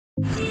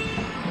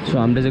So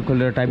हामीले चाहिँ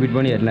खोलेर टाइट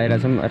पनि हेरिरहेको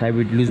छौँ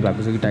टाइट लुज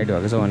भएको छ कि टाइट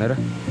भएको छ भनेर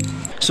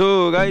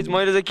सो गाइज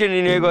मैले चाहिँ के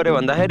निर्णय गरेँ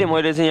भन्दाखेरि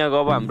मैले चाहिँ यहाँ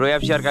अब हाम्रो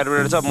एफसीआर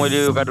कार्बोरेटर छ मैले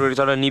यो कार्बोरेटर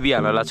चलाएर निबी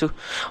हाल्न लाग्छु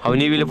अब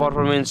निबीले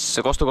पर्फर्मेन्स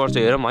कस्तो गर्छ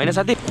हेरौँ होइन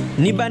साथी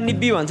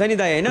निब्बी भन्छ नि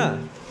दाइ होइन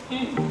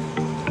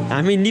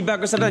हामी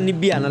निब्बाको सट्टा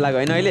निब्बी हाल्न लाग्यो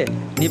होइन अहिले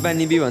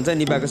निब्बी भन्छ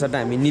निब्बाको सट्टा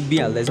हामी निब्बी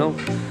हाल्दैछौँ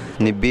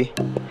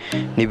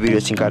निब्बी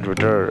रेसिङ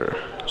कार्बोरेटर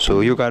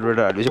सो यो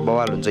कार्बोरेटर हालेपछि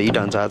बवाल हुन्छ हिट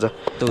हुन्छ आज त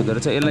हुँदो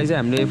रहेछ यसलाई चाहिँ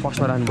हामीले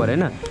फर्स्टमा राख्नु पऱ्यो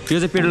होइन यो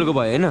चाहिँ पेट्रोलको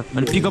भयो होइन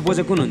अनि पिकअपको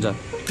चाहिँ कुन हुन्छ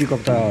पिकअप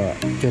त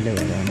त्यसले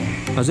भयो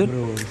हजुर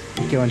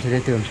के भन्छ रे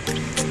त्यो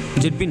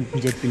जेटपिन ए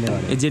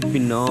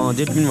जेटपिन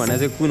जेटपिन भनेर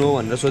चाहिँ कुन हो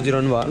भनेर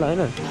सोचिरहनु भयो होला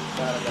होइन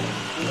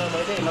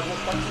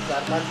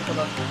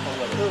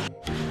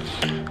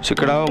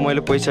सिकडा हो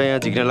मैले पैसा यहाँ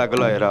झिक्न लाग्यो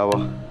ल हेर अब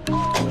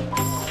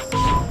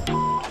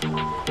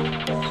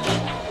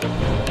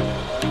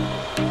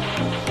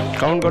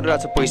काउन्ट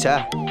गरिरहेको छ पैसा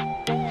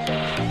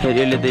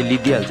यसले त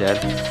लिदिहाल्छ यार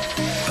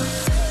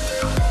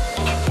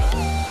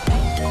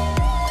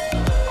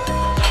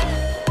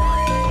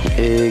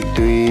एक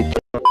दुई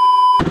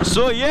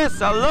सो यस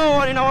हेलो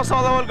अनि नमस्ते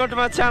welcome to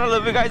my channel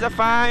hope you guys are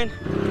fine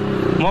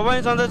म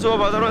पनि सन्चै छु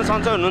बजार पनि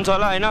सन्चै हुनुहुन्छ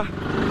होला होइन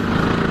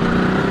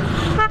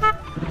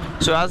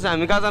सो आज चाहिँ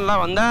हामी कहाँ जान्ला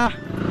भन्दा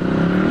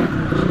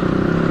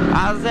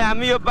आज चाहिँ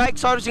हामी यो बाइक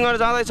सर्भिसिङ गरेर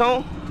जाँदैछौँ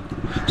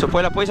सो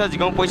पहिला पैसा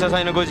झिकाउँ पैसा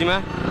छैन गोजीमा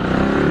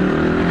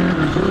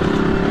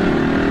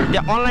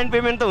त्यहाँ अनलाइन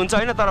पेमेन्ट त हुन्छ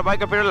होइन तर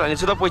बाइकको पेट्रोल हाल्ने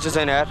त पैसा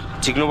छैन यार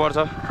झिक्नुपर्छ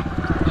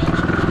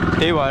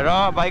त्यही भएर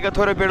बाइकको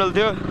थोरै पेट्रोल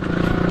थियो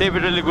त्यही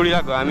पेट्रोलले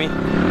गुडिरहेको हामी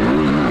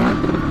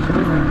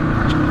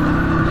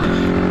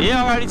ए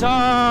अगाडि छ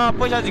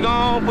पैसा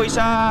झिकाउँ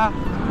पैसा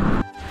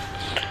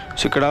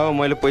सिकडा हो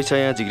मैले पैसा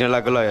यहाँ झिक्न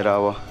लाग्यो ल हेर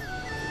अब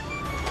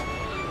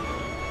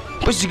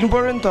पैसा झिक्नु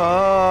पऱ्यो नि त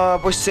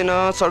पैसा छैन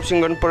सर्भिसिङ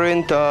गर्नु पऱ्यो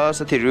नि त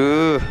साथीहरू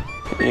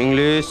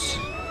इङ्ग्लिस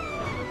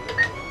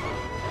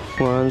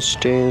 1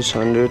 10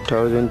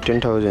 100,000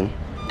 10,000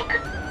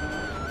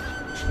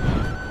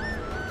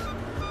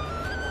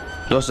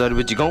 10,000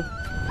 रुपियाँ झिकाउँ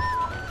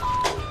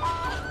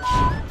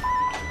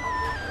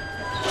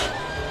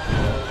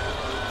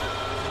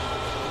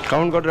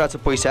काउन्ट गरिरहेको छ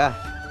पैसा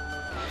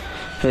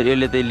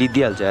यसले त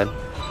लिदिहाल्छ यार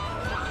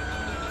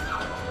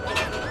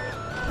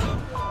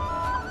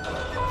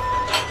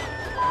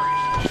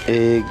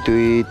एक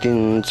दुई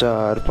तिन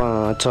चार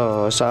पाँच छ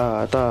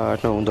सात आठ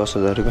नौ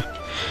 10,000 रुपियाँ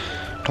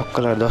टक्क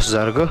लाग्यो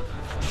 10,000 को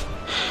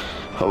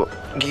अब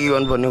के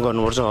गर्नुपर्ने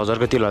गर्नुपर्छ 1000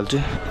 को तेल हाल्छु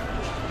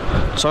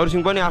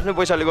सर्भिसिङ पनि आफ्नै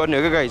पैसाले गर्ने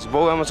हो क्या गाइस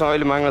बाउ आमासँग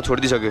अहिले माग्न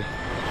छोडिदिइसक्यो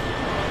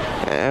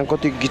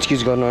कति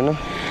गिचकिच गर्नु होइन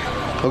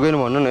हो कि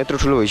भन्नु न यत्रो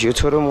ठुलो भइसक्यो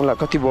छोरो मलाई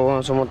कति बाउ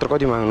आमासँग मात्र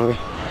कति माग्नु क्या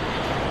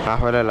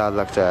आफैलाई लाज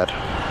लाग्छ यार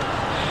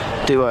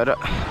त्यही भएर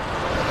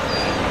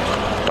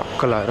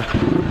टक्क लगाएर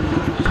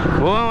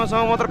बाउ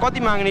आमासँग मात्र कति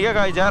माग्ने क्या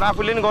गाइस यार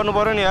आफूले नि गर्नु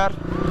पऱ्यो नि यार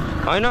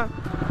होइन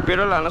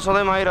पेट्रोल हाल्न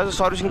सधैँ मागिरहेको छ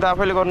सर्भिसिङ त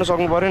आफैले गर्नु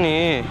सक्नु पऱ्यो नि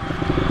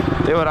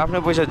त्यही भएर आफ्नै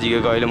पैसा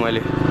झिकेको अहिले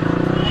मैले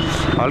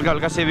हल्का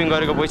हल्का सेभिङ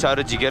गरेको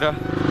पैसाहरू झिकेर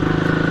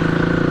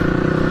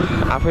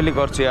आफैले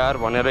गर्छु यार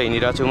भनेर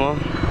हिँडिरहेको छु म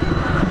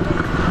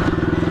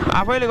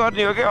आफैले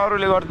गर्ने हो कि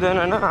अरूले गर्दैन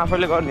होइन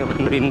आफैले गर्ने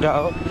भनेर हिँड्दा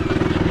हो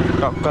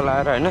टक्क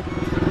लाएर होइन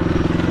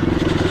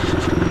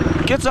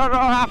के छ र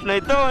आफ्नै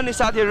त हो नि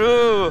साथीहरू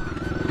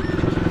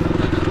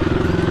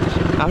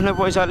आफ्नै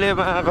पैसाले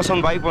कसम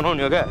बाइक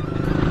बनाउने हो क्या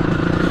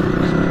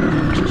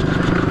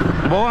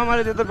बाउ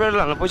आमाले त्यत्रो पेट्रोल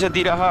हाल्नु पैसा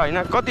दिइरह होइन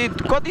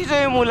कति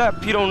चाहिँ मुला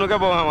फिराउनु क्या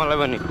बाउ आमालाई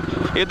पनि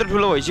यत्रो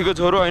ठुलो भइसक्यो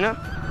छोरो होइन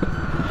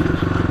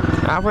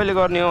आफैले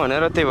गर्ने हो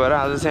भनेर त्यही भएर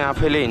आज चाहिँ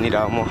आफैले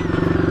हिँडिरह म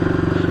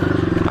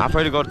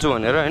आफैले गर्छु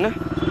भनेर होइन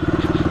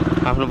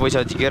आफ्नो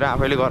पैसा झिकेर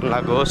आफैले गर्न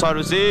लाग्यो हो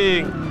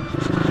सर्भिसिङ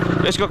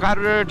यसको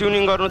कार्बोरेटर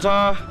ट्युनिङ गर्नु छ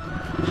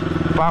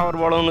पावर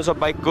बढाउनु छ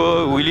बाइकको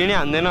हुइली नै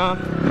हान्दैन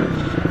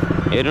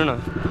हेर्नु न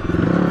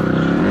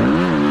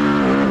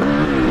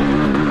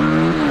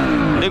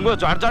देखो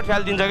झटझट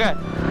फालिदिन्छ क्या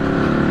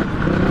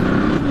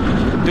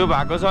त्यो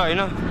भएको छ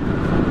होइन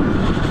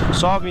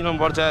सब मिलाउनु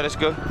पर्छ यार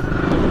यसको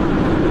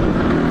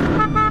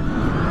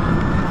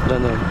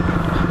जानु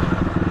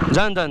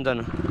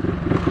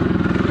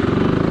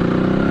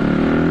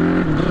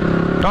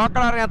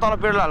टक्कर यहाँ तल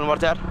पेट्रोल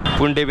हाल्नुपर्छ यार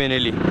पुन्टे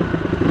बेनेली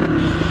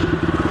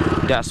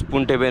ड्यास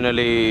पुन्टे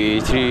बेनेली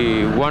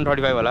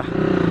 135 होला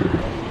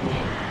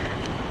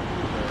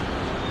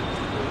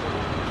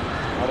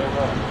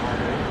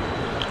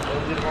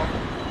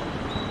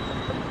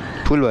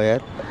फुल भयो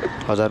यार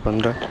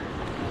 1015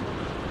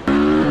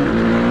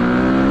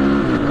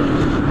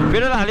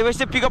 पेट्रोल हालेपछि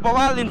चाहिँ पिकअप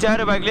बवाल दिन्छ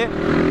यार बाइकले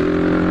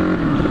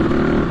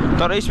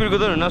तर स्पिड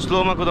कुदाउनु हुन्न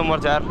स्लोमा कुदाउनु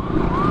पर्छ यार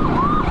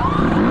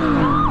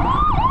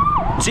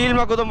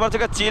चिलमा कुदाउनु पर्छ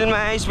क्या चिलमा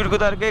स्पिड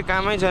कुदाएर केही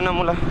कामै छैन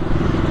मलाई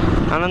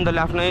आनन्दले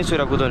आफ्नै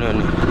सुरा कुदाउने हो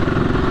नि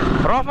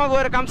रफमा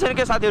गएर काम छैन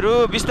के साथीहरू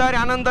बिस्तारै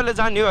आनन्दले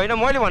जाने हो होइन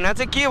मैले भने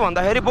चाहिँ के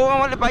भन्दाखेरि बाउ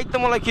आमाले बाइक त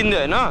मलाई किन्दियो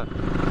होइन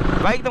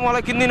बाइक त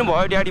मलाई किनिदिनु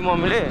भयो ड्याडी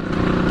मम्मीले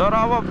तर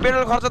अब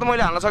पेट्रोल खर्च त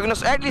मैले हाल्न सकिनँ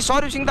एटलिस्ट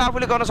सर्भिसिङ त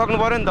आफूले गर्न सक्नु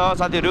पऱ्यो नि त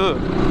साथीहरू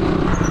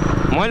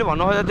मैले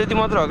भन्नु खोजेँ त्यति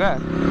मात्र हो क्या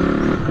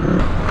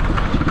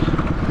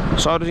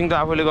सर्भिसिङ त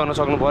आफूले गर्न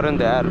सक्नु पर्यो नि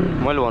त यार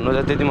मैले भन्नु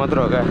चाहिँ त्यति मात्र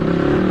हो क्या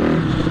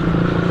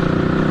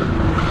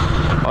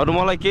अरू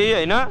मलाई केही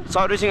होइन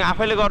सर्भिसिङ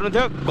आफैले गर्नु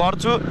थियो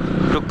गर्छु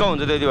ढुक्क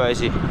हुन्छ त्यति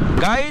भएपछि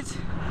गाइज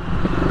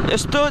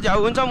यस्तो झ्याउ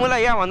हुन्छ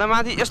मलाई यहाँभन्दा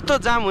माथि यस्तो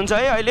जाम हुन्छ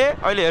है अहिले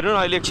हेर्नु न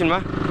अहिले एकछिनमा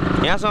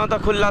यहाँसम्म त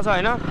खुल्ला छ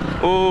होइन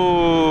ओ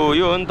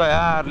यो हो नि त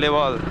यार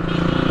लेभल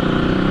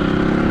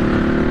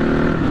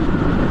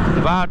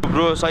बाटो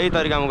ब्रो सही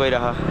तरिकामा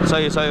गइरह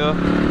सही हो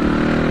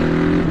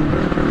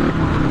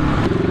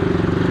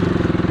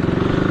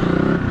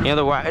यहाँ त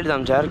वाइड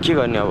जाम छ यार के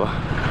गर्ने अब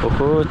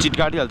ओहो चिट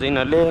काटिहाल्छ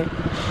यिनीहरूले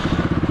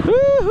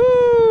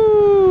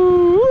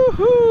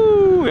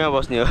यहाँ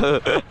बस्ने हो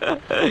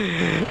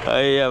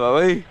है बाबा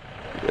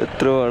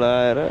यत्रो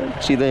आएर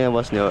सिधै यहाँ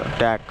बस्ने हो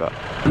ट्याक्क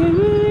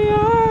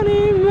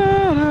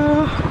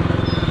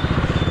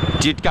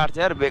चिट काट्छ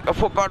यार बेक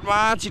फोकटमा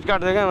चिट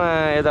काट्छ क्या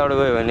यताबाट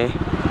गयो भने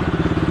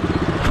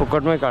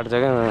फोकटमै काट्छ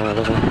क्या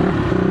कसम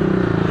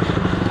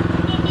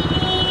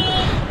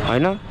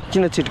होइन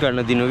किन चिट काट्न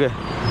दिनु क्या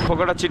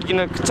फोकट चिट किन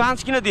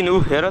चान्स किन दिनु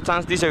हेर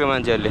चान्स दिइसक्यो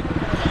मान्छेहरूले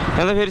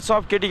यहाँ त फेरि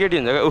सब केटी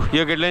हुन्छ क्या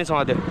यो केटीले नि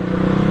समात्यो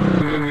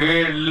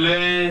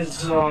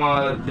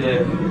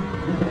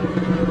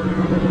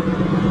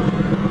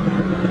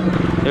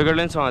यो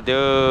केटीले नि समात्यो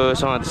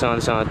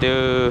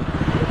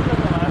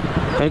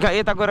कहाँ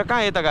यता गएर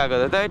कहाँ यता गएको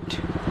त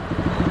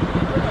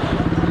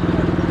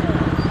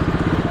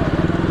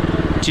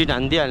चिट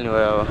हानिदिइहाल्ने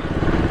भयो अब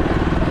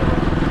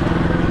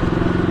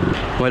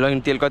मैले अघि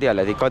तेल कति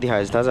हालेको थिएँ कति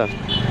खाएछ थाहा छ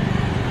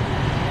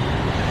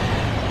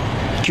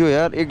के हो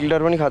यार 1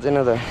 लिटर पनि खाँदैन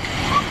त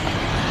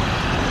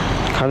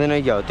खाँदैन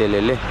क्या हो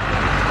तेलले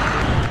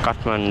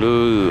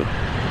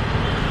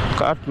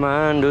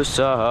काठमाडौँ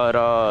सहर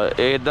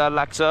यता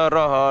लाग्छ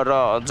रहर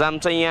जाम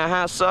चाहिँ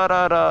यहाँ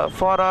सरर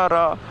फरर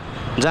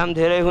जाम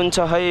धेरै हुन्छ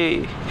है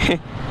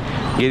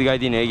गीत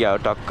गाइदिने है क्या हो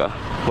टक्क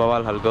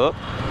बवाल खालको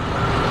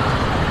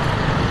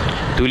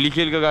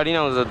धुलीखेलको गाडी नै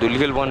आउँछ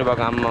धुलीखेल बन्ने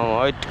भएको आम्मा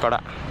है कडा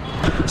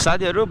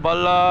साथीहरू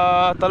बल्ल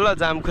तल्ल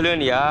जाम खुल्यो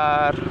नि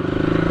यार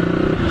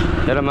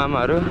हेर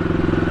मामाहरू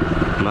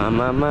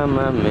मामा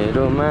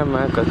मेरो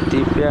मामा कति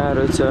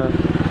प्यारो छ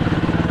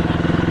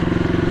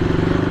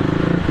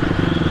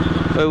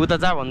उता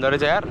जा भन्दो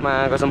रहेछ यार मा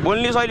कसम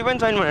बोल्ने शैली पनि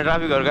छैन भने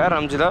ट्राफिकहरूको यार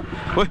राम्रोसित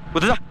ओइ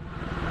उता जा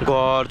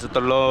गर्छ त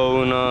लौ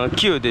न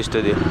के हो त्यस्तो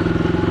त्यो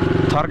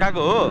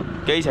थर्काएको हो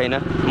केही छैन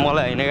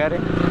मलाई होइन गारे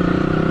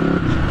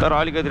तर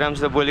अलिकति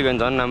राम्रोसित बोलेको भने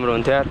झन् राम्रो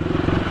हुन्थ्यो यार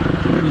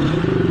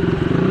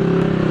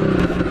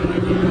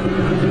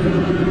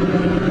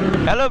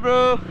हेलो ब्रो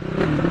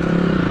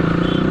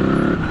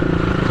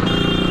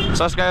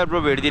सब्सक्राइबर ब्रो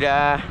भेटिदिरा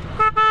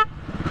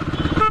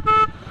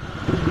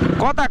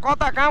कता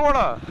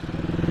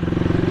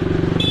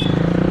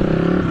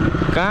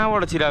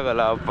कहाँबाट छिराएको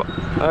होला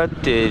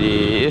तेरि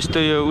यस्तो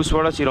यो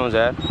उसबाट छिराउँछ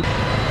यार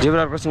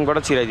जेब्रा क्रसिङबाट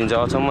छिराइदिन्छ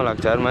अचम्म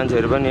लाग्छ यार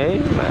मान्छेहरू पनि है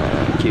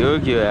के हो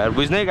यार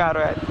बुझ्नै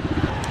गाह्रो यार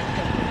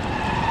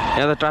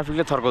यहाँ त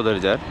ट्राफिकले थर्काउँदो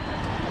रहेछ यार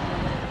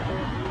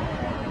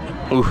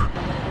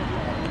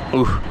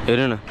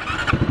हेर्नु न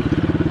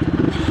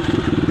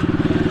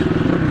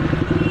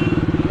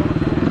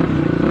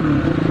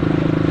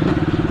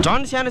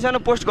झन् सानो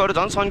पोस्टहरू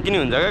झन् सन्किने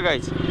हुन्छ क्या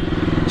गाइस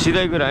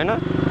सिधै कुरा होइन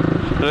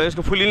र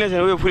यसको फुली नै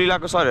छैन उयो फुली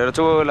लगाएको सरहरू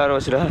चोलाएर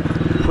बसेर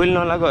फुली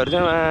नलाएकोहरू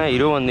चाहिँ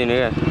हिरो भनिदिने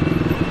क्या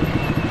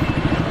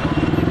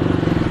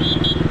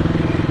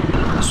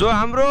सो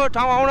हाम्रो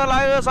ठाउँ आउन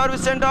लाग्यो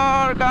service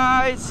centre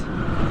guys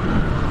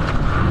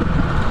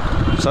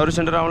service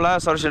centre आउँला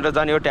सर्भिस सेन्टर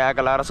जाने हो ट्याग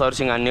लाएर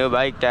सर्भिसिङ हान्ने हो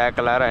बाइक ट्याग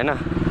लाएर होइन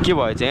के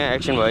भयो चाहिँ यहाँ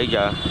एक्सिडेन्ट भयो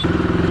क्या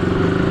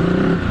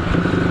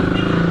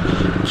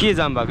के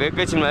जाम भएको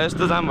एकैछिनमा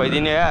यस्तो जाम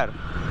भइदिने यार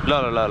ल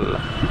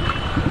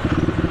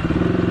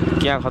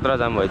क्या खतरा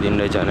जाम भइदिनु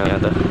रहेछ होइन यहाँ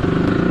त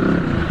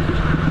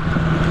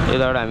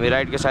यताबाट हामी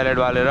राइटको साइड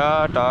बालेर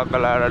टक्क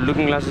लाएर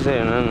लुकिङ ग्लास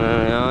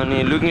अनि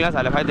लुकिङ ग्लास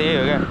हाले फाइदा यही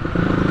हो क्या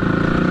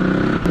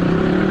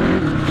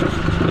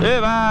ए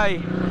भाइ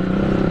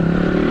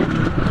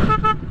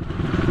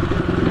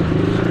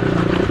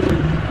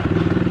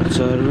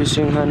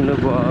सर्भिसिङ हान्नु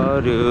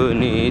पर्यो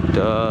नि त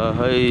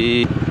है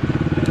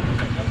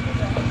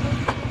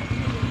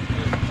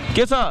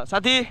के छ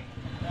साथी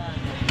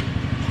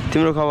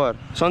तिम्रो खबर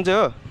सन्चै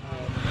हो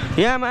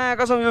यहाँ माया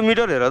कसम यो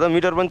मिटर हेर त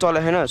मिटर पनि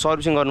चलेको छैन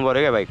सर्भिसिङ गर्नु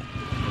पऱ्यो क्या बाइक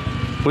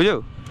बुझ्यौ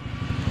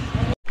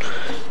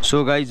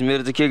सो गाइज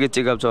मेरो चाहिँ के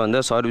चेकअप छ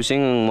भन्दा सर्भिसिङ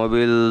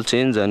मोबिल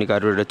चेन्ज अनि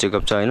कार्बोरेटर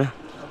चेकअप छ होइन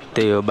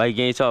त्यही हो बाइक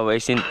यहीँ छ अब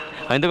एकछिन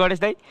होइन त गणेश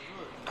दाइ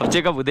अब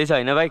चेकअप हुँदैछ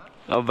होइन बाइक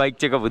अब बाइक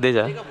चेकअप हुँदैछ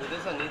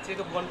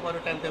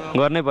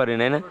गर्नै पऱ्यो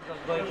नि होइन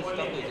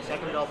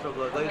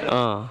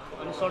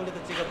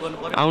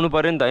आउनु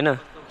पऱ्यो नि त होइन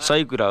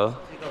सही कुरा हो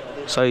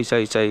सही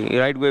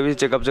राइट गएपछि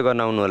चेकअप चाहिँ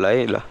गर्न आउनु होला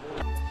है ल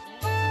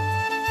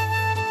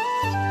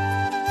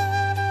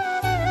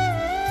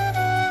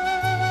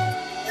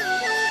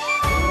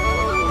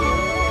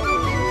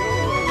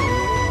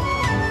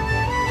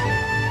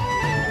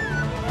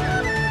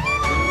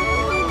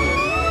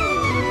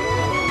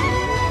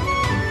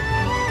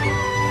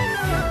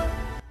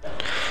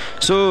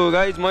सो सो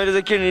गाइज मैले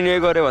चाहिँ के निर्णय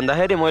गरेँ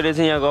भन्दाखेरि मैले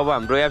चाहिँ यहाँ अब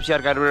हाम्रो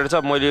एफसीआर कार्बुरेटर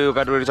छ, मैले यो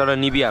कार्बुरेटर चलाएर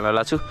निबी हाल्न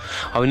लाग्छु।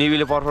 अब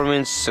निबीले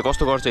पर्फर्मेन्स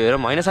कस्तो गर्छ हेरौँ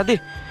होइन साथी।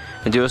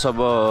 जो सब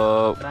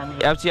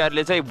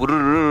एफसीआरले चाहिँ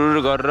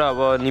भुरुरुरु गरेर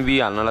अब निबी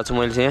हाल्न लाग्छु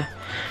मैले चाहिँ यहाँ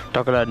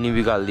टक्कर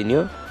निबीको हालिदिने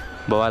हो,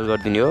 बवाल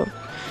गरिदिने हो,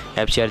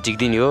 एफसीआर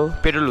झिक्दिने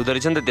हो। पेट्रोल हुँदो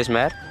रहेछ नि त त्यसमा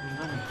यार,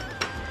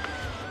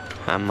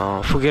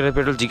 आमा फुकेर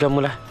पेट्रोल झिका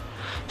मुला,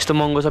 यस्तो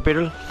महँगो छ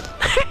पेट्रोल।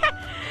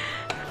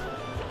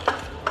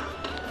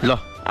 ल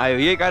आयो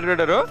यही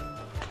कार्बुरेटर हो,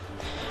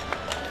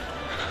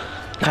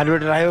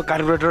 कार्बुरेटर आयो,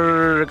 कार्बुरेटर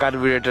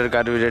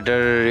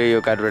यो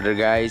कार्बुरेटर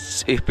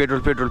गाइस। ए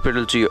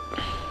पेट्रोल चुयो।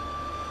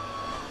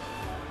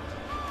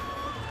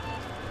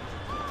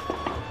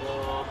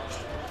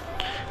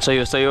 सही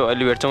हो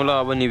अहिले भेट्छौँ ल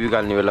अब निबी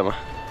हाल्ने बेलामा।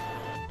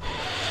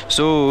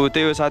 सो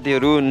त्यही हो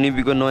साथीहरू,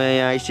 निबीको नयाँ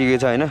यहाँ आइसकेको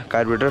छ होइन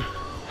कार्बुरेटर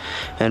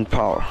एन्ड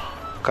पावर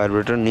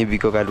कार्बुरेटर,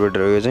 निबीको कार्बुरेटर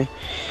हो यो चाहिँ।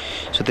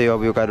 सो त्यही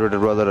अब यो कार्बुरेटर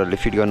ब्रदरहरूले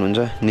फिट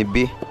गर्नुहुन्छ,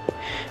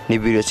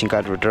 निबी रेसिङ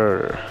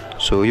कार्बुरेटर।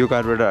 सो यो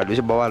कार्बुरेटर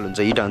हालेपछि बवाल हुन्छ,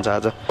 हिट हान्छ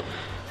आज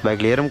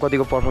बाइकले। हेरौँ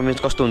कतिको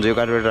पर्फर्मेन्स कस्तो हुन्छ यो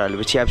कार्बुरेटर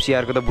हालेपछि।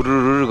 एफसीआरको त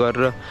बुरुरुरु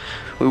गरेर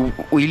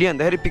उहिले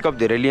हान्दाखेरि पिकअप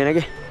धेरै लिएन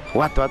कि,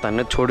 वात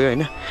हान्न छोड्यो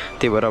होइन।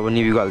 त्यही भएर अब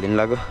निबीको हालिदिनु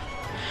लाग्यो,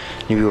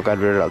 निबीको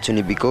कार्बुरेटर हाल्छु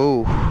निबीको।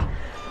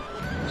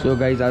 सो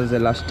गाइज आज चाहिँ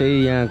लास्टै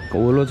यहाँ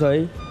होलो छ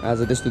है,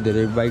 आज त्यस्तो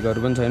धेरै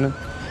बाइकहरू पनि छैन,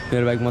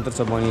 मेरो बाइक मात्र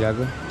छ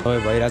बनिरहेको।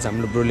 सबै भइरहेछ,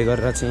 हाम्रो ब्रोले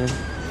गरिरहेको छ यहाँ।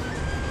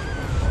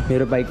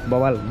 मेरो बाइक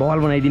बवाल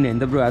बनाइदिने होइन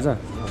त ब्रो, आज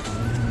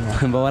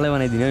बवालै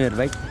बनाइदिने मेरो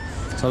बाइक,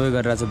 सबै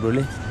गरिरहेछ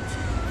ब्रोले,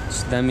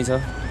 दामी छ।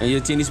 यो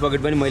चेनिस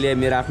पकेट पनि मैले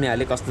मेरो आफ्नै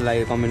हालेँ, कस्तो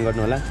लाग्यो कमेन्ट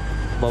गर्नु होला।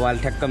 बवाल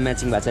ठ्याक्क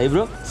म्याचिङ भएको छ है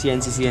ब्रो,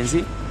 सिएनसी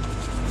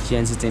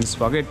चेनिस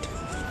पकेट।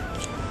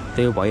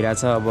 त्यही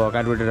भइरहेछ, अब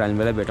कार्बुरेटर हाल्ने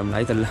बेला भेटौँ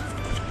है त ल।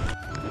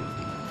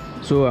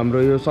 सो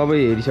हाम्रो यो सबै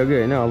हेरिसक्यो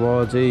होइन, अब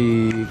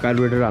चाहिँ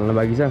कार्बुरेटर हाल्न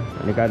बाँकी छ।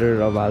 अनि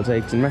कार्बुरेटर अब हाल्छ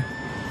एकछिनमा,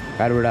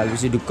 कार्बुरेटर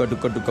हालेपछि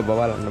ढुक्क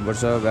बवाल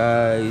हाल्नुपर्छ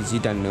गाइस,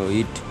 हिट हान्ने हो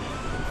हिट।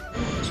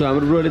 सो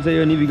हाम्रो ब्रोले चाहिँ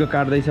यो निबीको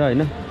काट्दैछ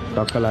होइन,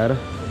 टक्क लगाएर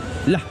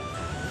ल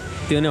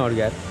त्यो नै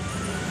अड्क्यो यार,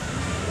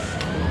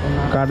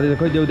 काट्दैछ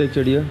खोइ देऊ त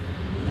एकचोटि।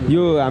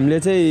 यो हामीले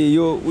चाहिँ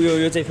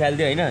यो चाहिँ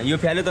फ्याल्दियो होइन, यो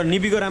फ्याल्यो तर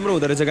निबीको राम्रो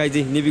हुँदो रहेछ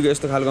गाइस। निबीको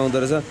यस्तो खालको आउँदो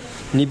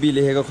रहेछ, निबी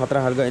लेखेको खतरा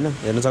खालको होइन,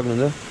 हेर्न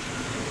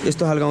सक्नुहुन्छ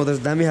यस्तो खालको आउँदो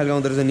रहेछ, दामी खालको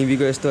आउँदो रहेछ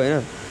निबीको यस्तो होइन।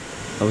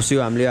 अब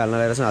यो हामीले हाल्न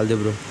लगाएर चाहिँ हालिदियो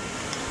ब्रो।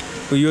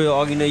 यो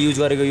अघि नै युज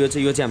गरेको यो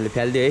चाहिँ हामीले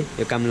फ्यालिदियो है,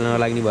 यो काम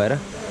नलाग्ने भएर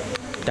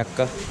टक्क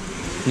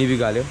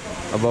निबीको हाल्यो,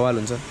 अब बवाल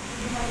हुन्छ।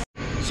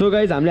 सो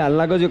गाइज हामीले हाल्न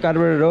लागेको यो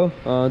कार्बुरेटर हो,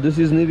 दिस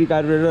इज निबी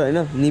कार्बुरेटर होइन।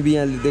 निबी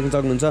यहाँ देख्न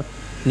सक्नुहुन्छ,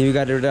 निबी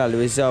कार्बुरेटर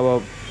हालेपछि चाहिँ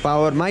अब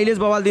पावर माइलेज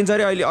बवाल दिन्छ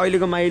अरे।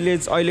 अहिलेको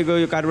माइलेज, अहिलेको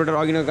यो कार्बुरेटर,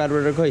 अघिको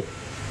कार्बुरेटर खोइ,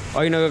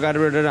 अघिको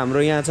कार्बुरेटर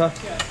हाम्रो यहाँ छ।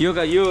 यो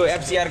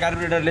एफसीआर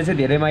कार्बुरेटरले चाहिँ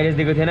धेरै माइलेज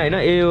दिएको थिएन होइन।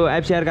 यो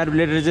एफसीआर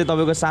कार्बुरेटर चाहिँ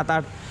तपाईँको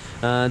 7-8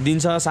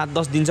 दिन्छ,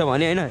 7-10 दिन्छ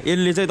भने होइन,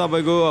 यसले चाहिँ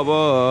तपाईँको अब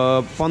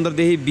 15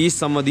 देखि 20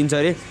 सम्म दिन्छ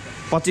अरे,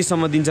 25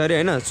 सम्म दिन्छ अरे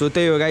होइन। सो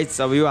त्यही हो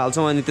गाइस, अब यो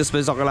हाल्छौँ अनि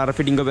त्यसपछि सक्कल आएर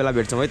फिटिङको बेला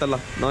भेट्छौँ है त ल।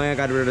 नयाँ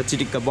कार्बुरेटर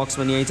चिटिक्क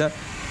बक्स पनि यहीँ छ,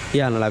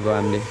 यहाँ हाल्न लाग्यो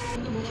हामीले।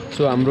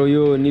 सो हाम्रो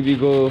यो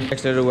निबीको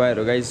एक्सटेरियर वायर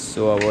हो गाइस।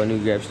 सो अब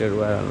निबीको एक्सटेरियर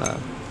वायर हाल्न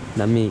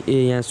दामी।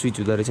 ए यहाँ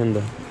स्विच हुँदो रहेछ नि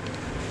त,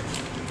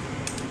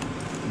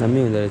 दामी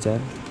हुँदो रहेछ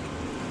यार।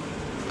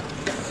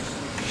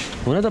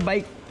 हुन त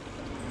बाइक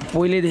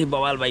पहिल्यैदेखि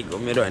बवाल बाइक हो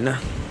मेरो होइन,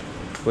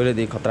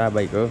 पहिल्यैदेखि खतरा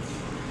बाइक हो,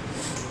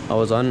 अब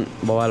झन्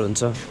बवाल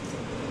हुन्छ।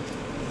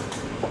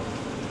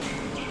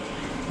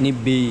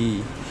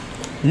 निब्बी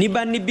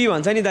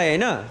भन्छ नि दाइ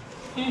होइन,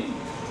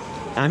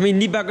 हामी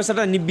निब्बाको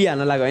सट्टा निब्बी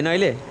हाल्न लाग्यो होइन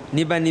अहिले।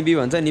 निब्बी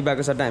भन्छ,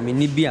 निब्बाको सट्टा हामी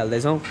निब्बी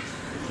हाल्दैछौँ।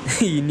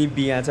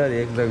 निब्बी यहाँ छ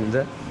देख्दा हुन्छ।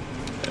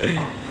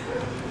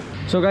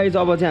 सो गाइज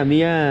अब चाहिँ हामी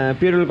यहाँ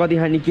पेट्रोल कति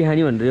खाने के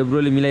खाने भनेर यो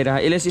ब्रोले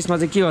मिलाइरहेको। यसमा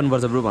चाहिँ के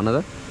गर्नुपर्छ ब्रो भन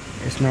त।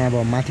 यसमा अब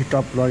माथि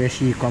टप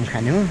लगेपछि कम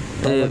खाने हो,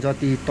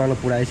 जति तल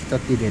पुऱ्याएपछि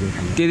त्यति धेरै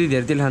खाने, त्यति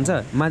धेरै तेल खान्छ,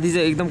 माथि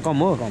चाहिँ एकदम कम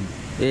हो।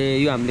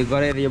 ए यो हामीले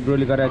गरेर यो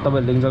ब्रोले गरेर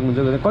तपाईँहरूले देख्न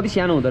सक्नुहुन्छ कति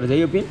सानो हुँदो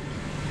रहेछ यो पिन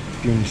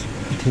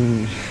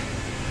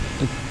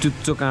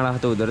चुच्चो काँडा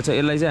त हुँदो रहेछ।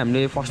 यसलाई चाहिँ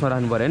हामीले फर्स्टमा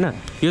राख्नु पऱ्यो होइन।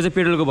 यो चाहिँ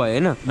पेट्रोलको भयो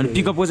होइन। अनि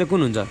पिकअपको चाहिँ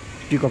कुन हुन्छ?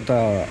 पिकअप त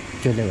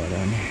त्यसले गर्दा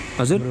भने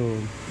हजुर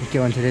के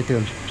भन्छ रे त्यो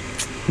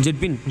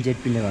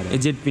जेटपिनले गर्दा। ए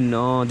जेटपिन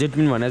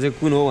भनेर चाहिँ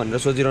कुन हो भनेर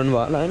सोचिरहनु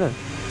भयो होला होइन।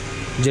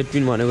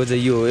 जेटपिन भनेको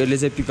चाहिँ यो हो, यसले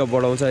चाहिँ पिकअप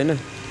बढाउँछ होइन,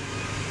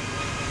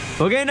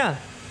 हो कि होइन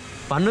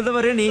भन्नु त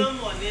पऱ्यो नि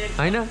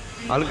होइन।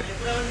 हल्का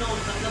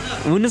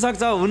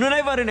हुनसक्छ, हुनु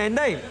नै पऱ्यो नि होइन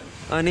दाइ।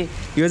 अनि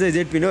यो चाहिँ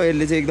जेटपिन हो,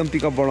 यसले चाहिँ एकदम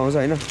पिकअप बढाउँछ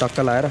होइन, टक्क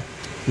लगाएर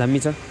दामी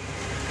छ।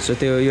 सो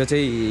त्यो यो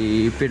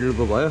चाहिँ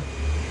पेट्रोलको भयो।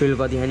 पेट्रोल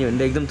कति खाने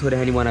भनेर एकदम थोरै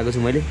खाने बनाएको छु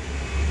मैले,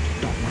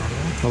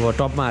 अब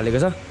टपमा हालेको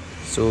छ।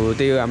 सो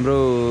त्यही हो हाम्रो,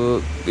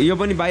 यो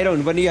पनि बाहिर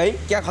हुनुपर्ने है,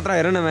 क्या खतरा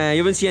हेर न माया,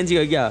 यो पनि सिएनजी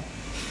हो क्या,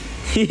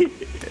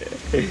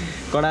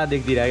 कडा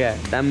देख्दिरह क्या,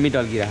 दामी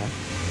टल्किरह।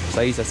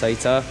 सही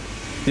छ।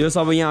 यो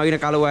सब यहाँ अघि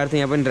कालो वायर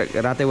थियो, यहाँ पनि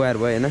रातै वायर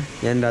भयो होइन,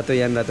 यहाँ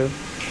रातो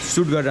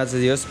सुट गरिरहेको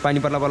छ। यो पानी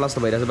पर्ला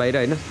जस्तो भइरहेछ बाहिर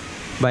होइन।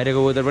 बाहिरको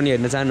वेदर पनि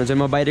हेर्न चाहनुहुन्छ,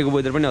 म बाहिरको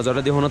वेदर पनि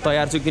हजुरलाई देखाउन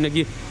तयार छु,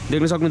 किनकि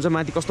देख्न सक्नुहुन्छ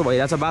माथि कस्तो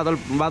भइरहेछ,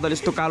 बादल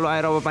यस्तो कालो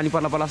आएर अब पानी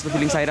पर्ला जस्तो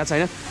फिलिङ्स आइरहेको छ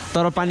होइन।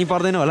 तर पानी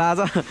पर्दैन होला आज।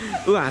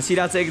 ऊ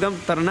हाँसिरहेको छ एकदम,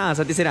 तर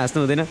नहाँस, त्यसरी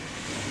हाँस्नु हुँदैन।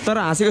 तर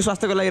हाँसेको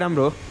स्वास्थ्यको लागि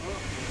राम्रो हो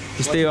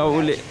त्यस्तै अब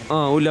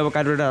उसले अब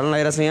कार्बोरेटर हाल्न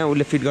लगाइरहेको छ यहाँ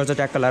उसले फिट गर्छ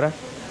ट्याक्क लाएर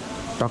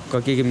टक्क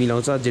के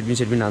मिलाउँछ जेटबिन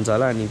सेटबिन हान्छ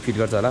होला अनि फिट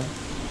गर्छ होला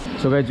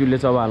सो गाइस उसले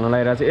चाहिँ अब हाल्न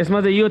लगाइरहेको छ यसमा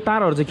चाहिँ यो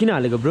तारहरू चाहिँ किन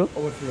हालेको ब्रो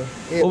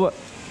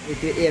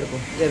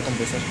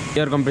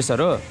एयर कम्प्रेसर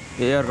हो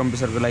यो एयर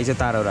कम्प्रेसरको लागि चाहिँ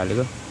तारहरू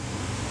हालेको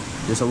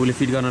यो सब उसले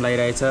फिट गर्न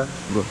लागिरहेको छ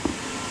ब्रो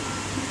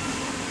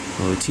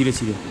हो छिटो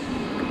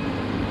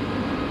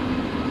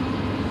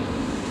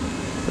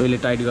उसले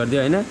टाइट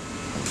गरिदियो होइन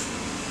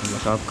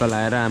टक्क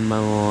लाएर आमा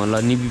ल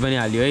निब्बी पनि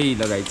हाल्यो है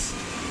ल गाइस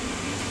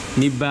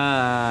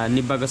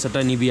निब्बाको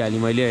सट्टा निब्बी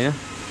हालेँ मैले होइन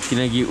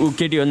किनकि ऊ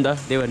केटी हो नि त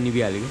त्यही भएर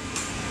निब्बी हालेको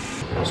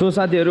सो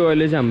साथीहरू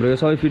अहिले चाहिँ हाम्रो यो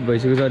सबै फिट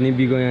भइसकेको छ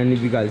निब्बीको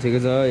हालिसकेको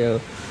छ यो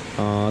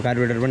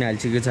कार्बोरेटर पनि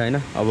हालिसकेको छ होइन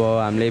अब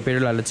हामीले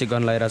पेट्रोल हालेर चेक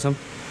गर्न लगाइरहेको छौँ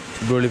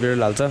ब्रोले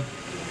पेट्रोल हाल्छ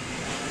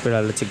पेट्रोल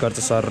हालेर चेक गर्छ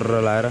सर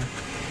लाएर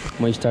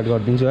म स्टार्ट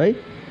गरिदिन्छु है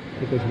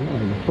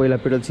पहिला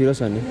पेट्रोल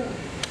छिरोस् अनि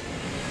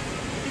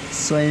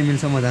 100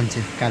 ml-सम्म जान्छ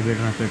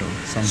कार्बोरेटरमा पेट्रोल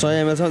 100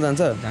 ml-सम्म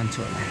जान्छ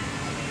होला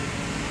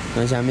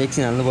भनेपछि हामी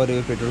एकछिन हाल्नु पऱ्यो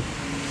यो पेट्रोल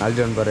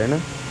हालिरहनु पऱ्यो होइन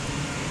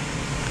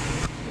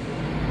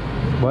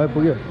भयो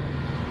पुग्यो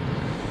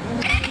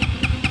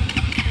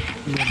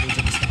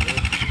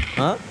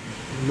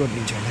लोड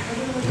दिन्छ होला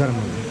गरम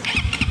हुन्छ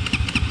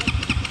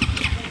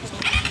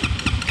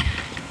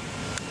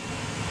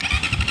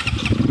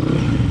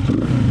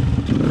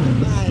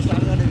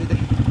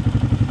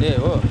ए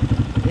हो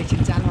एकछिन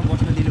 4मा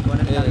बस्न दिनु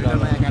पर्यो नयाँ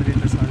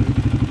कार्बोरेटर छ भने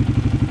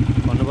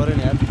भन्नु पऱ्यो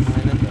नि यार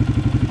होइन नि त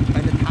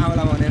अहिले थाहा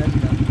होला भनेर नि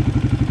त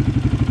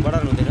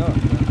बढाउनु हुँदैन हो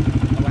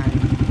अब हामी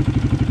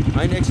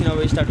होइन एकछिन अब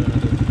स्टार्ट हुनु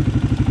त्यो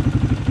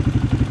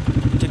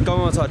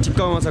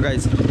ठिक्कामा छ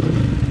गाइस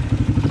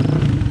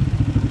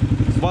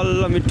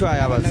बल्ल मिठो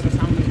आयो आवाज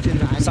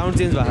साउन्ड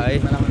चेन्ज भयो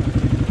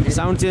है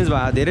साउन्ड चेन्ज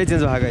भयो धेरै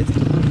चेन्ज भयो गाइस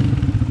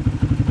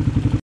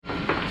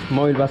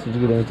मोबाइल पास हुन्छ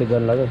कि चेक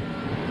गर्न लाग्यो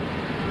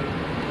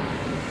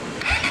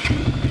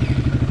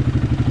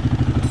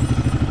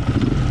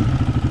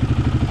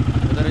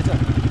हुँदो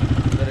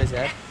रहेछ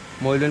यार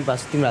मोबाइल पनि पास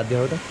तिम्रो हात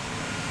देखाउ त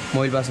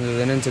मोबाइल पास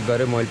हुँदैन नि चेक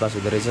गऱ्यो मोबाइल पास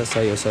हुँदो रहेछ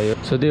सही हो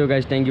सो त्यो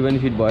गाइस ट्याङ्की पनि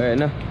फिट भयो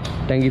होइन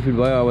ट्याङ्की फिट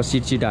भयो अब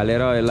सिट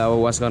हालेर यसलाई अब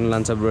वास गर्न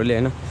लान्छ ब्रोले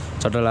होइन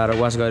चट्टा लाएर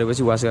वास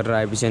गरेपछि वास गरेर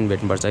आएपछि अनि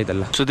भेट्नुपर्छ है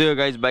त्यसलाई सो त्यो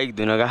गाइस बाइक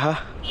धुन गएको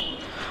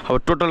अब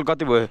टोटल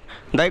कति भयो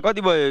दाइ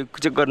कति भयो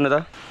चेक गर्नु त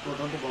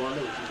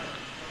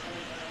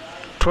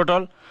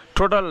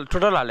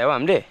टोटल हाल्यो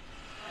हामीले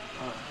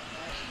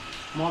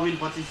मोबिल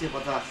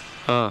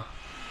 2550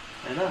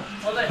 हैन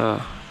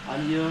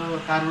अनि यो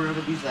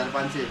कार्बोरेटरको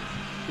 20500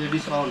 त्यो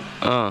डिस्काउन्ट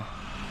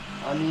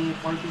अनि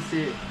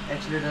 3500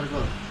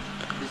 एक्सिलेटरको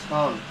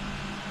डिस्काउन्ट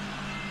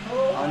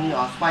अनि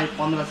हस पाइप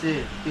 1500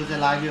 त्यो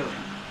चाहिँ लाग्यो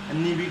अनि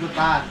निबीको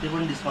तार त्यो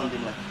पनि डिस्काउन्ट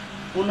तिमीलाई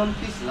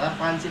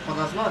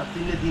 29550 मा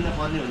तिमीले दिन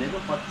पर्ने भनेको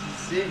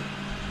 2500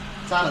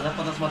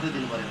 4050 मात्रै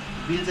दिनु पर्यो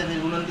बिल चाहिँ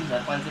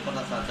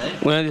 29550 छ है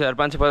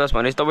 29550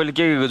 भनेपछि तपाईले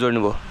के जोड्नु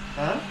भयो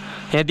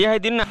यहाँ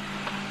देखाइदिनु न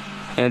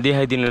यहाँ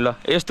देखाइदिनु ल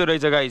यस्तो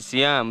रहेछ गाइस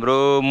यहाँ हाम्रो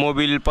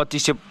मोबिल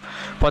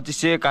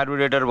 2500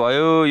 कार्बोरेटर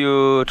भयो यो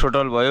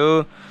टोटल भयो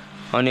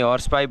अनि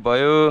हर्स पाइप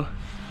भयो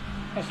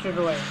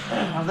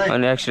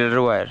अनि एक्सिलेटर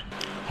वायर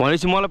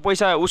भनेपछि मलाई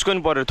पैसा उसको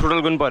नि पर्यो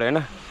टोटलको नि पर्यो होइन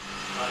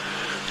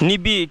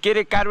निब्बी के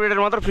अरे कार्बोरेटर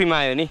मात्र फ्रीमा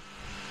आयो नि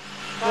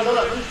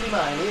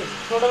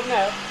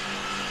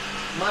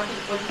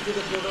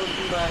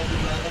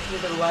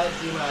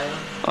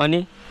अनि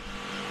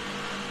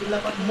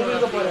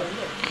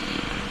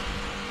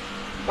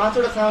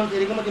 5वटा सामान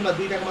फेरेकोमा तिमीलाई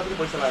 2टाको मात्रै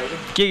पैसा लाग्यो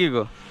के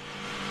को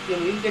त्यो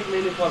intake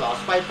menu call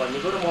horse pipe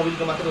भन्नेको र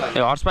मोबिलको मात्रै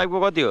लाग्यो ए हर्स पाइपको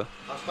कति हो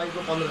हर्स पाइपको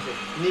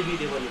 1500 निबी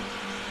दियो भने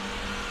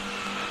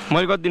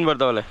मैले कति दिनु पर्छ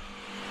तपाईँलाई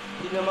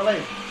दिनु मलाई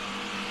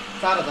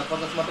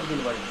 4050 मात्र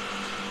दिनु पर्यो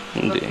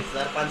 29550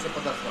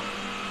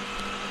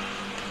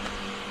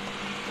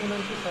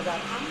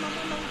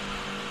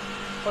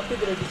 कति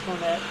दिएर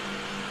डिस्काउन्ट आयो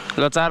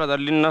ल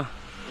 4000 लिनु न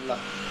ल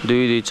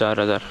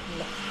 4000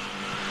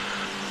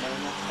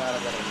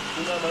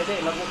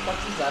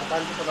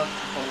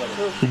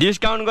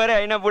 डिस्काउन्ट गरे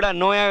होइन बुढा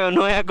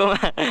नयाँकोमा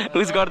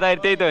उस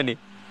गर्दाखेरि त्यही त हो नि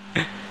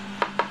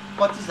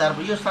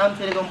 25000 यो सामान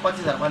फेरेको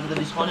 25500 त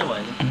डिस्काउन्टै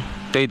भयो नि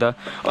त्यही त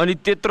अनि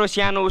त्यत्रो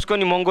सानो उसको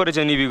नि महँगो रहेछ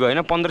निबीको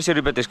होइन 1500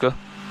 रुपियाँ त्यसको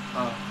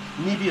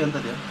निबी हो नि त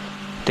त्यो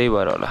त्यही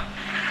भएर होला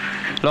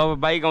ल अब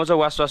बाइक आउँछ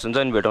वास हुन्छ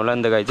नि भेटौँला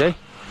नि त गाइज है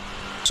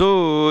सो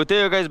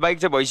त्यही हो गाइज बाइक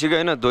चाहिँ भइसक्यो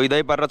होइन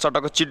धोइधाइ पारेर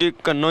चटक्क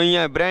चिटिक्क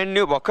नयाँ ब्रान्ड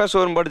न्यू भर्खर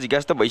सोरुमबाट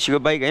झिकास त भइसक्यो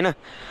बाइक होइन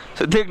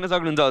सो देख्न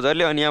सक्नुहुन्छ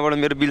हजुरले अनि यहाँबाट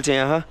मेरो बिल चाहिँ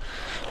यहाँ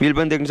बिल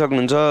पनि देख्न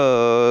सक्नुहुन्छ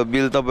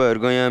बिल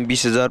तपाईँहरूको यहाँ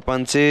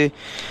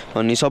 20500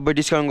 अनि सबै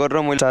डिस्काउन्ट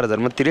गरेर मैले 4000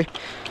 मात्रै तिरेँ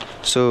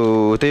सो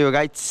त्यही हो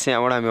गाइज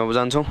यहाँबाट हामी अब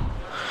जान्छौँ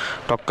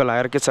टक्क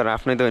लागेर के छ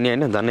आफ्नै त हो नि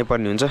होइन जानै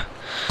पर्ने हुन्छ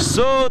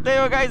सो त्यही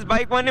हो गाइज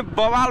बाइक पनि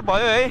बवाल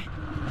भयो है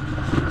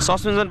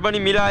सस्पेन्सन पनि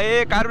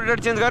मिलाए कार्बोरेटर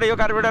चेन्ज गरेँ यो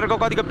कार्बोरेटरको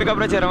कतिको पिकअप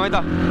रहेछ हेरौँ है त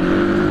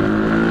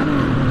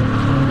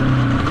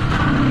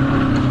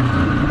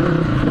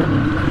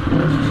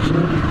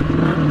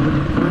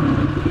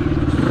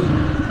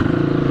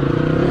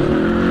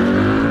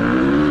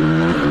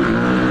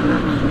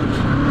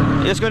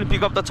यसको नि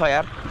पिकअप त छ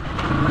यार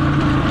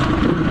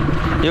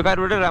यो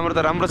कार्बोरेटर राम्रो त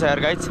राम्रो छ यार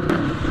गाइज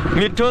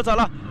मिठो छ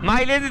ल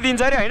माइलेज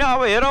दिन्छ अरे होइन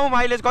अब हेरौँ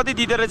माइलेज कति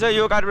दिँदो रहेछ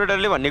यो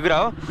कार्बोरेटरले भन्ने कुरा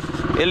हो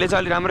यसले चाहिँ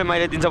अलिक राम्रै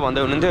माइलेज दिन्छ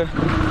भन्दै हुनुहुन्थ्यो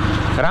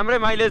राम्रै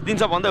माइलेज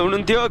दिन्छ भन्दै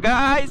हुनुहुन्थ्यो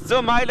गाइज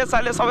जो माइलेज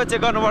साइलेज सबै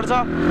चेक गर्नुपर्छ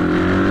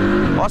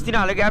अस्ति नै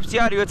हालेको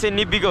एफसीआर यो चाहिँ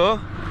निब्बीको हो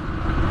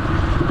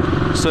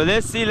सो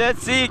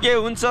लेट्स सी के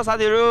हुन्छ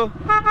साथीहरू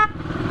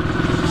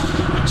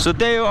सो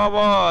त्यही हो अब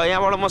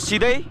यहाँबाट म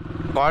सिधै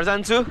घर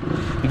जान्छु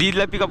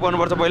दिदीलाई पिकअप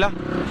गर्नुपर्छ पहिला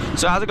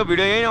सो आजको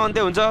भिडियो यही नै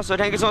अन्त्य हुन्छ so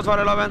thank you so much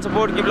for love and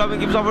support keep loving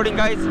keep supporting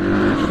guys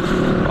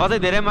अझै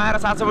धेरै माया र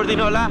साथ सपोर्ट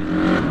दिनु होला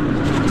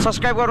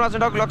सब्सक्राइब गर्नु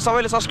छ डग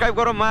सबैले सब्सक्राइब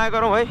गरौँ माया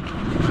गरौँ है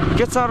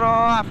के छ र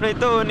आफ्नै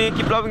त हो नि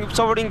keep loving keep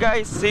supporting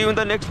guys see you in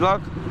the next vlog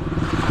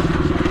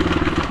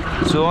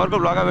so अर्को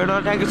भ्लगमा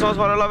भेटौँ thank you so much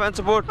for love and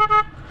support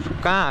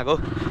कहाँ आएको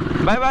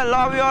by by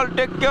love you all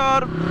take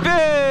care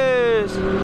पेस